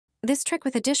This trick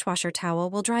with a dishwasher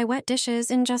towel will dry wet dishes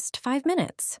in just 5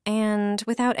 minutes, and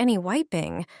without any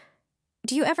wiping.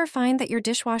 Do you ever find that your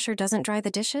dishwasher doesn't dry the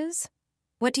dishes?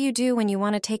 What do you do when you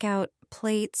want to take out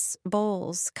plates,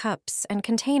 bowls, cups, and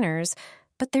containers,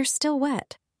 but they're still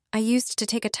wet? I used to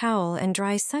take a towel and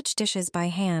dry such dishes by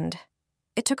hand.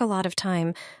 It took a lot of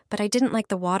time, but I didn't like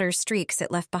the water streaks it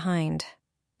left behind.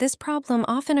 This problem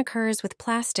often occurs with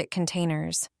plastic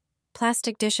containers.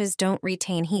 Plastic dishes don't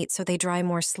retain heat, so they dry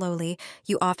more slowly.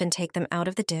 You often take them out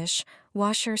of the dish,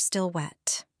 washer still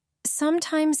wet.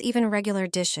 Sometimes even regular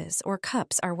dishes or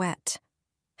cups are wet.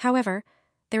 However,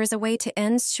 there is a way to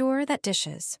ensure that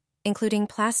dishes, including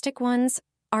plastic ones,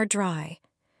 are dry.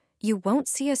 You won't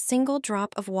see a single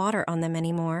drop of water on them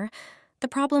anymore. The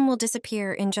problem will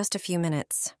disappear in just a few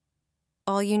minutes.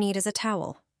 All you need is a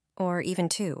towel, or even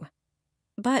two.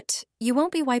 But you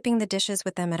won't be wiping the dishes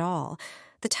with them at all.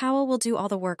 The towel will do all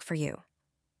the work for you.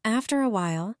 After a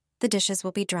while, the dishes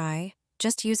will be dry.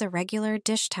 Just use a regular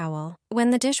dish towel. When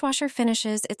the dishwasher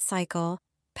finishes its cycle,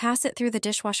 pass it through the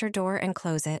dishwasher door and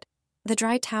close it. The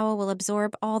dry towel will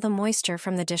absorb all the moisture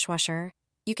from the dishwasher.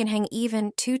 You can hang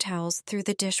even 2 towels through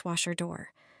the dishwasher door.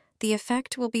 The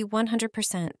effect will be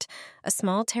 100%. A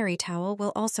small terry towel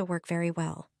will also work very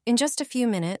well. In just a few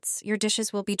minutes, your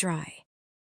dishes will be dry.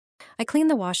 I clean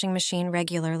the washing machine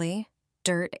regularly.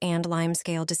 Dirt and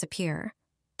limescale disappear.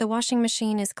 The washing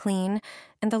machine is clean,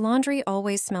 and the laundry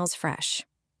always smells fresh.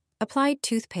 Apply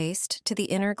toothpaste to the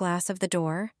inner glass of the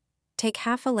door. Take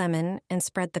half a lemon and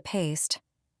spread the paste.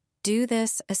 Do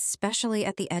this especially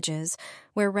at the edges,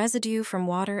 where residue from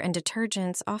water and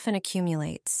detergents often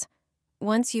accumulates.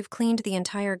 Once you've cleaned the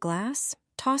entire glass,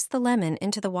 toss the lemon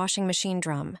into the washing machine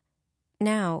drum.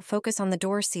 Now, focus on the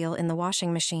door seal in the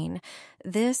washing machine.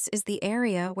 This is the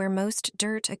area where most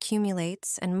dirt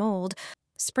accumulates and mold.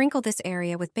 Sprinkle this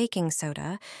area with baking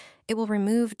soda. It will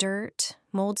remove dirt,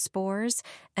 mold spores,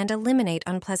 and eliminate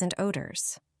unpleasant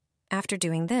odors. After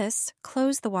doing this,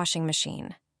 close the washing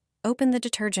machine. Open the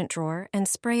detergent drawer and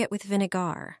spray it with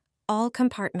vinegar, all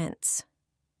compartments.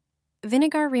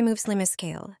 Vinegar removes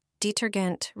limescale,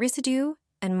 detergent, residue,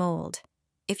 and mold.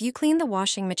 If you clean the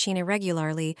washing machine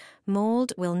irregularly,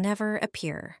 mold will never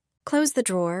appear. Close the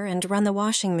drawer and run the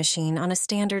washing machine on a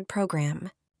standard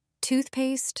program.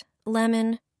 Toothpaste,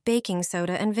 lemon, baking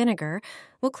soda, and vinegar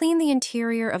will clean the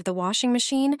interior of the washing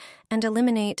machine and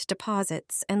eliminate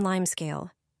deposits and limescale.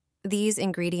 These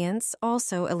ingredients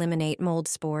also eliminate mold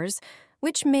spores,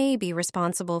 which may be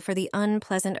responsible for the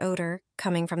unpleasant odor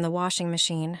coming from the washing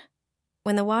machine.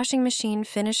 When the washing machine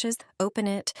finishes, open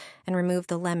it and remove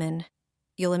the lemon.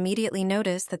 You'll immediately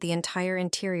notice that the entire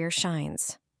interior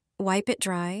shines. Wipe it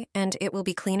dry, and it will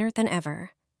be cleaner than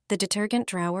ever. The detergent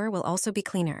drawer will also be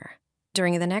cleaner.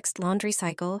 During the next laundry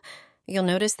cycle, you'll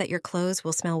notice that your clothes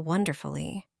will smell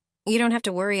wonderfully. You don't have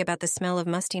to worry about the smell of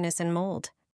mustiness and mold.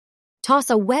 Toss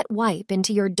a wet wipe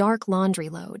into your dark laundry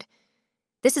load.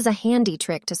 This is a handy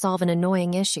trick to solve an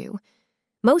annoying issue.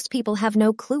 Most people have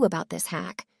no clue about this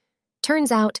hack.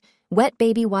 Turns out, wet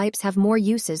baby wipes have more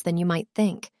uses than you might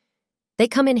think. They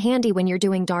come in handy when you're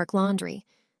doing dark laundry.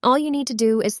 All you need to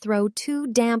do is throw 2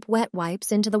 damp wet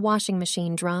wipes into the washing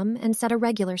machine drum and set a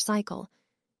regular cycle.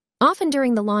 Often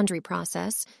during the laundry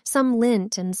process, some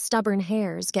lint and stubborn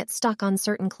hairs get stuck on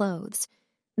certain clothes.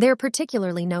 They're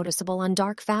particularly noticeable on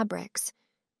dark fabrics.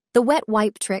 The wet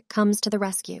wipe trick comes to the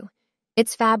rescue.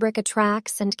 Its fabric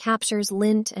attracts and captures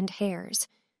lint and hairs.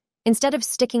 Instead of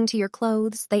sticking to your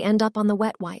clothes, they end up on the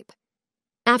wet wipe.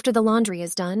 After the laundry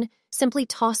is done, simply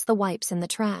toss the wipes in the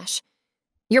trash.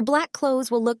 Your black clothes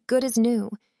will look good as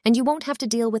new, and you won't have to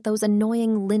deal with those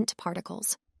annoying lint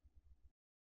particles.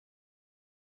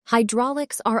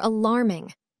 Hydraulics are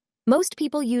alarming. Most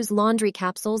people use laundry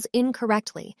capsules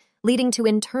incorrectly, leading to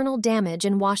internal damage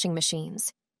in washing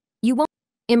machines.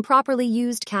 Improperly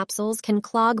used capsules can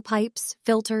clog pipes,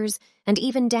 filters, and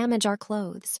even damage our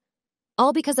clothes.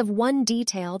 All because of one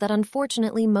detail that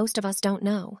unfortunately most of us don't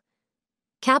know.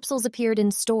 Capsules appeared in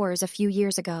stores a few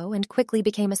years ago and quickly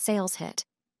became a sales hit.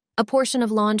 A portion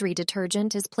of laundry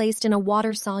detergent is placed in a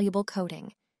water-soluble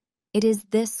coating. It is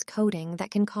this coating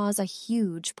that can cause a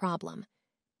huge problem.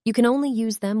 You can only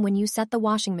use them when you set the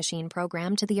washing machine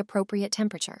program to the appropriate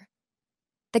temperature.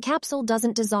 The capsule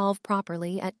doesn't dissolve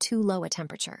properly at too low a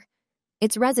temperature.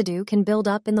 Its residue can build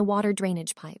up in the water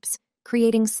drainage pipes,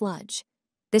 creating sludge.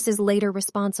 This is later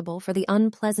responsible for the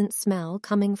unpleasant smell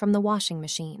coming from the washing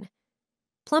machine.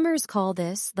 Plumbers call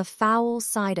this the foul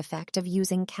side effect of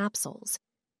using capsules.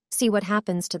 See what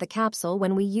happens to the capsule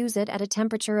when we use it at a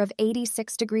temperature of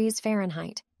 86 degrees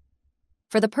Fahrenheit.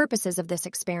 For the purposes of this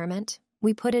experiment,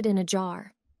 we put it in a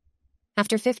jar.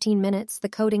 After 15 minutes, the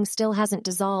coating still hasn't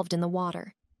dissolved in the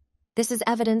water. This is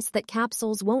evidence that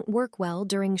capsules won't work well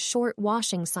during short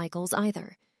washing cycles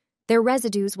either. Their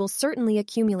residues will certainly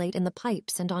accumulate in the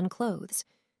pipes and on clothes.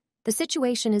 The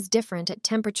situation is different at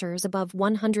temperatures above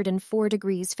 104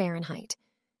 degrees Fahrenheit.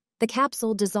 The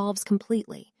capsule dissolves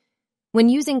completely. When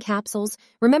using capsules,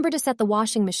 remember to set the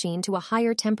washing machine to a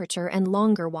higher temperature and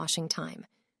longer washing time.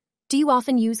 Do you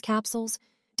often use capsules?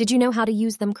 Did you know how to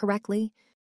use them correctly?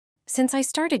 Since I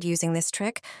started using this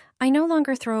trick, I no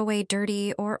longer throw away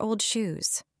dirty or old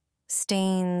shoes.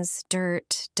 Stains,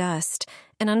 dirt, dust,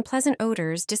 and unpleasant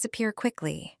odors disappear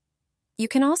quickly. You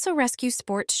can also rescue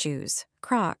sports shoes,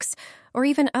 Crocs, or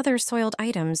even other soiled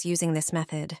items using this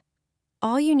method.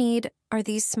 All you need are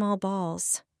these small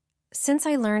balls. Since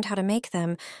I learned how to make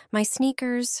them, my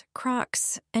sneakers,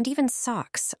 Crocs, and even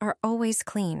socks are always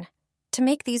clean. To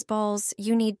make these balls,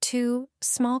 you need 2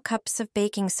 small cups of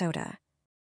baking soda.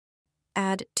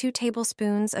 Add 2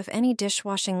 tablespoons of any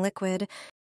dishwashing liquid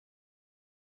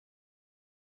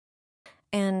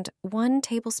and 1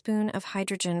 tablespoon of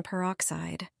hydrogen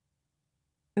peroxide.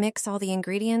 Mix all the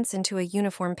ingredients into a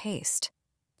uniform paste.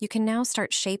 You can now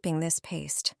start shaping this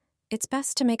paste. It's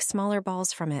best to make smaller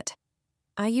balls from it.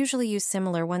 I usually use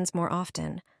similar ones more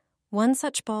often. 1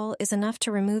 such ball is enough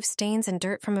to remove stains and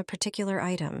dirt from a particular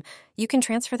item. You can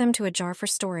transfer them to a jar for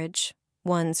storage.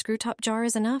 1 screw-top jar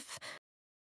is enough.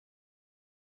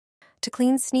 To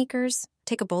clean sneakers,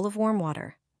 take a bowl of warm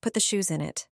water. Put the shoes in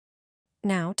it.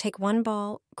 Now take 1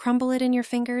 ball, crumble it in your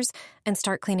fingers, and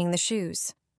start cleaning the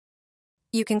shoes.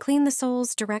 You can clean the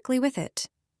soles directly with it.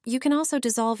 You can also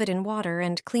dissolve it in water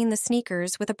and clean the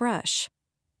sneakers with a brush.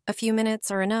 A few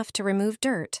minutes are enough to remove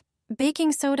dirt.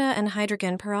 Baking soda and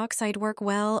hydrogen peroxide work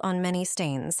well on many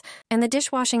stains, and the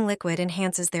dishwashing liquid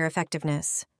enhances their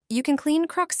effectiveness. You can clean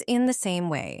Crocs in the same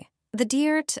way. The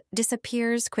dirt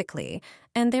disappears quickly,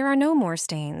 and there are no more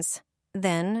stains.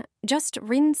 Then, just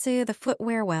rinse the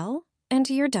footwear well, and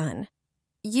you're done.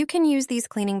 You can use these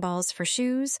cleaning balls for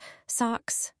shoes,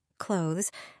 socks,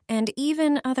 clothes, and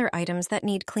even other items that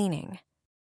need cleaning.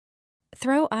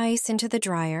 Throw ice into the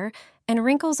dryer, and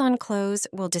wrinkles on clothes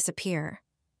will disappear.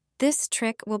 This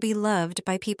trick will be loved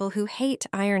by people who hate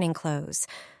ironing clothes.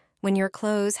 When your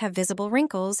clothes have visible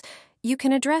wrinkles, you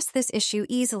can address this issue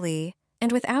easily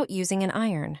and without using an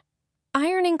iron.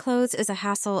 Ironing clothes is a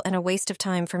hassle and a waste of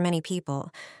time for many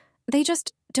people. They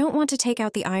just don't want to take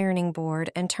out the ironing board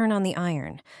and turn on the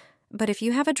iron. But if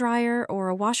you have a dryer or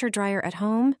a washer-dryer at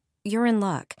home, you're in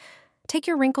luck. Take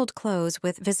your wrinkled clothes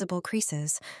with visible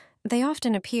creases. They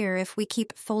often appear if we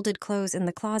keep folded clothes in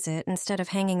the closet instead of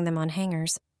hanging them on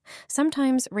hangers.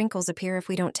 Sometimes wrinkles appear if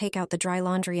we don't take out the dry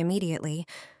laundry immediately.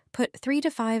 Put 3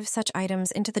 to 5 such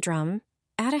items into the drum.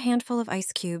 Add a handful of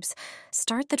ice cubes.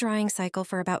 Start the drying cycle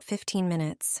for about 15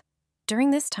 minutes. During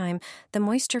this time, the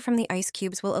moisture from the ice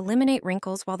cubes will eliminate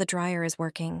wrinkles while the dryer is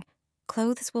working.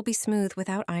 Clothes will be smooth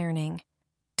without ironing.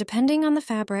 Depending on the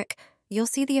fabric, you'll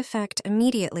see the effect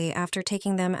immediately after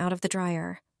taking them out of the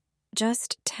dryer.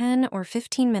 Just 10 or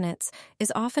 15 minutes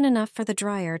is often enough for the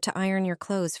dryer to iron your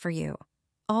clothes for you.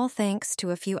 All thanks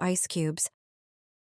to a few ice cubes.